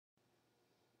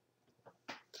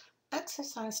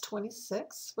Exercise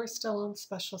 26, we're still on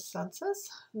special senses.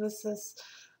 This is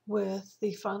with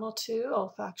the final two,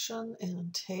 olfaction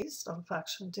and taste.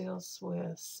 Olfaction deals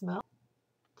with smell.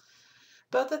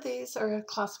 Both of these are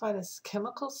classified as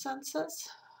chemical senses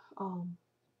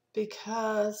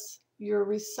because your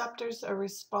receptors are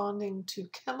responding to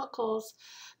chemicals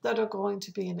that are going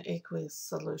to be in aqueous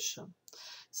solution.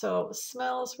 So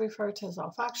smell is referred to as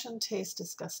olfaction, taste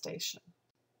is gustation.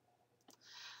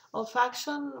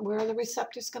 Olfaction, where are the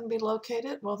receptors going to be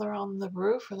located? Well, they're on the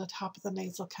roof or the top of the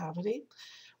nasal cavity.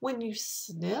 When you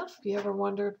sniff, you ever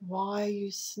wondered why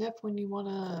you sniff when you want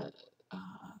to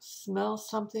smell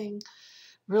something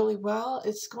really well?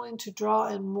 It's going to draw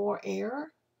in more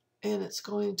air and it's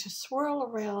going to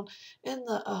swirl around in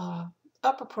the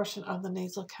upper portion of the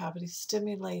nasal cavity,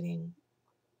 stimulating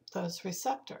those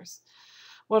receptors.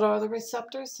 What are the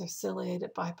receptors? They're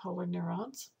ciliated bipolar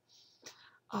neurons.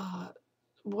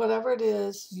 Whatever it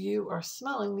is you are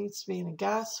smelling needs to be in a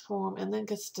gas form and then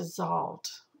gets dissolved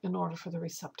in order for the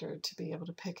receptor to be able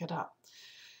to pick it up.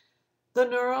 The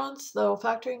neurons, the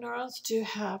olfactory neurons, do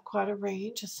have quite a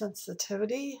range of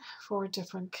sensitivity for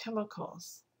different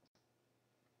chemicals.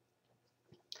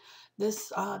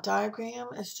 This diagram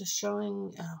is just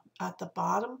showing at the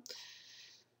bottom.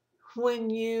 When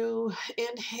you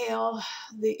inhale,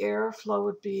 the airflow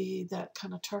would be that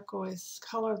kind of turquoise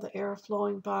color, the air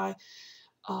flowing by.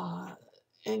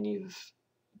 And you've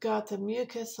got the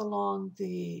mucus along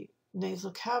the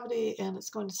nasal cavity, and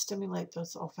it's going to stimulate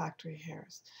those olfactory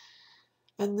hairs.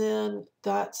 And then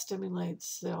that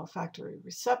stimulates the olfactory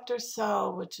receptor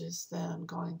cell, which is then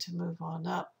going to move on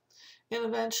up and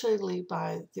eventually lead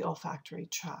by the olfactory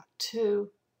tract to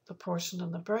the portion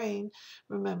of the brain,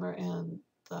 remember in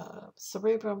the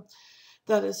cerebrum,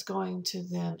 that is going to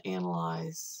then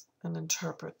analyze and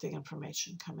interpret the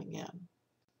information coming in.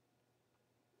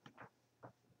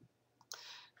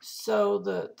 So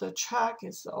the track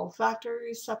is the olfactory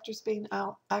receptors being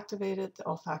activated, the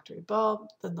olfactory bulb,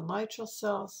 then the mitral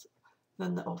cells,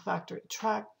 then the olfactory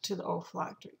tract to the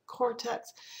olfactory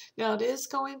cortex. Now it is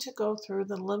going to go through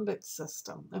the limbic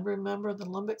system. And remember, the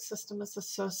limbic system is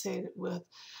associated with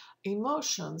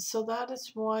emotions. So that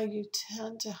is why you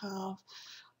tend to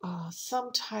have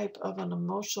some type of an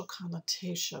emotional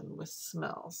connotation with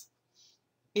smells.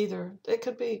 Either it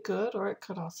could be good or it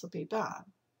could also be bad.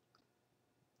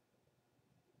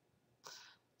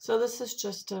 So this is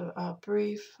just a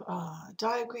brief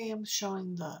diagram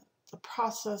showing the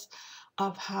process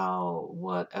of how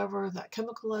whatever that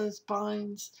chemical is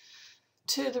binds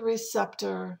to the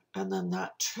receptor, and then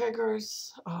that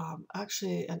triggers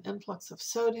actually an influx of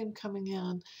sodium coming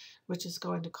in, which is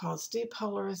going to cause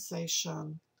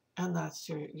depolarization, and that's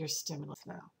your stimulus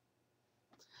now.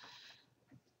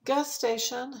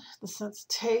 Gustation, the sense of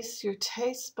taste. Your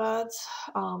taste buds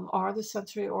are the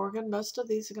sensory organ. Most of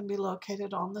these are going to be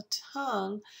located on the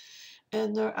tongue,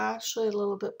 and they're actually a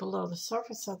little bit below the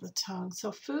surface of the tongue.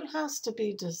 So food has to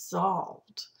be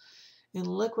dissolved in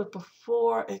liquid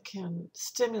before it can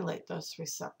stimulate those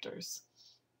receptors.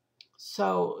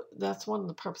 So that's one of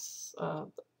the purposes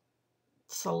of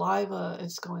saliva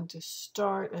is going to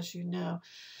start, as you know,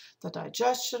 the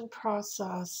digestion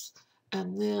process.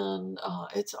 And then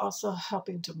it's also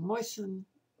helping to moisten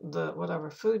the whatever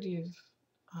food you've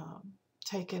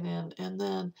taken in, and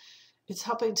then it's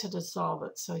helping to dissolve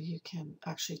it so you can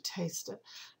actually taste it.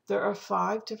 There are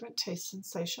 5 different taste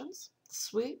sensations: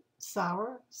 sweet,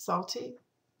 sour, salty,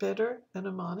 bitter, and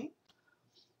umami.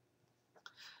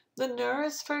 The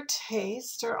nerves for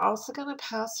taste are also going to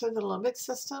pass through the limbic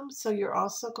system, so you're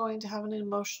also going to have an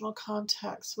emotional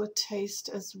context with taste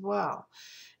as well.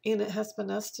 And it has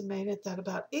been estimated that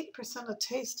about 8% of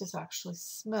taste is actually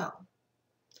smell,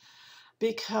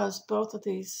 because both of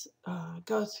these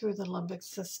go through the limbic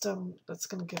system. That's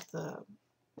going to give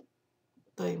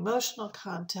the emotional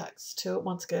context to it,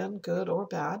 once again, good or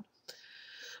bad.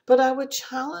 But I would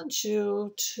challenge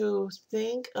you to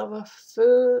think of a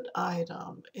food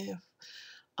item. If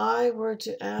I were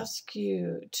to ask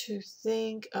you to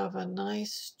think of a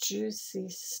nice juicy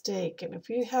steak, and if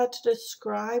you had to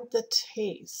describe the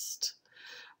taste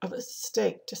of a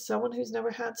steak to someone who's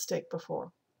never had steak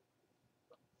before,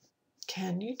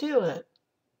 can you do it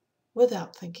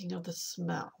without thinking of the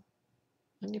smell?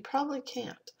 And you probably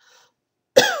can't.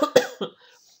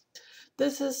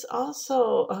 This is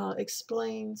also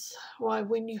explains why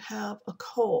when you have a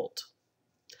cold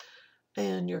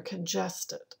and you're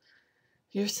congested,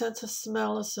 your sense of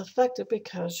smell is affected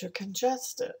because you're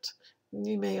congested.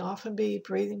 You may often be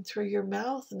breathing through your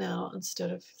mouth now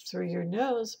instead of through your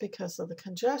nose because of the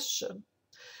congestion.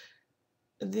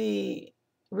 The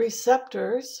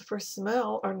receptors for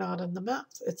smell are not in the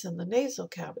mouth. It's in the nasal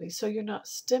cavity, so you're not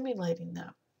stimulating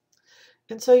them.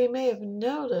 And so you may have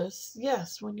noticed,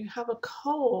 yes, when you have a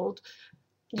cold,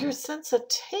 your sense of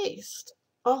taste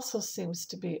also seems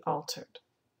to be altered.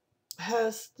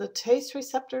 Has the taste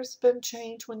receptors been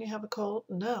changed when you have a cold?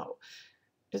 No.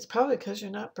 It's probably because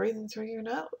you're not breathing through your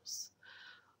nose.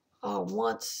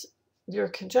 Once your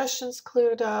congestion's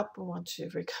cleared up, once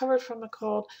you've recovered from a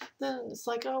cold, then it's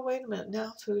like, oh, wait a minute,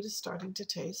 now food is starting to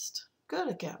taste good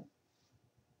again.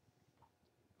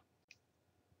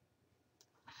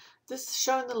 This is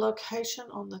showing the location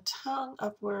on the tongue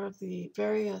of where the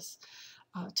various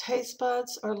taste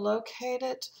buds are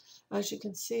located. As you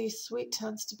can see, sweet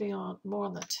tends to be more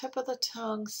on the tip of the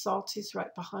tongue. Salty's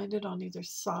right behind it on either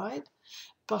side.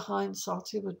 Behind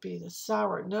salty would be the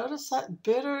sour. Notice that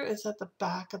bitter is at the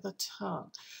back of the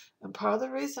tongue. And part of the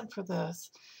reason for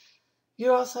this,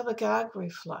 you also have a gag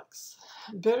reflex.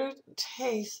 Bitter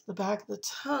taste, the back of the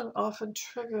tongue, often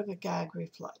trigger the gag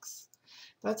reflex.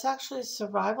 That's actually a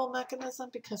survival mechanism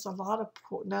because a lot of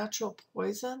natural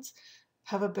poisons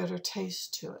have a bitter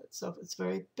taste to it. So if it's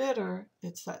very bitter,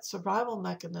 it's that survival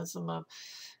mechanism of,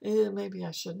 maybe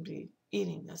I shouldn't be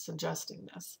eating this, ingesting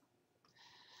this.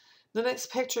 The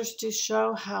next pictures do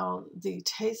show how the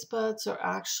taste buds are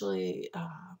actually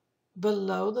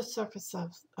below the surface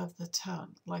of the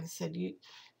tongue. Like I said,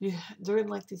 they're in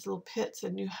like these little pits,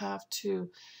 and you have to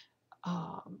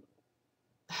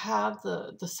have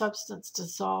the substance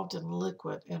dissolved in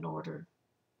liquid in order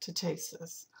to taste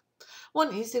this.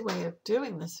 One easy way of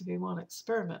doing this, if you want to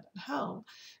experiment at home,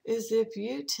 is if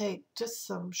you take just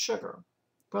some sugar,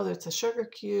 whether it's a sugar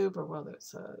cube or whether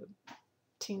it's a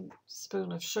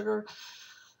teaspoon of sugar,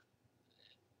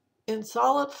 in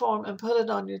solid form, and put it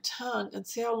on your tongue and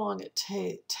see how long it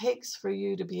takes for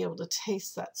you to be able to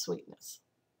taste that sweetness.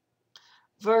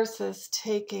 Versus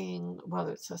taking,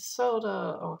 whether it's a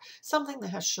soda or something that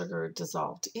has sugar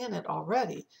dissolved in it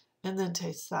already, and then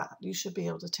taste that. You should be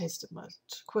able to taste it much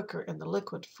quicker in the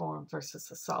liquid form versus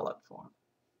the solid form.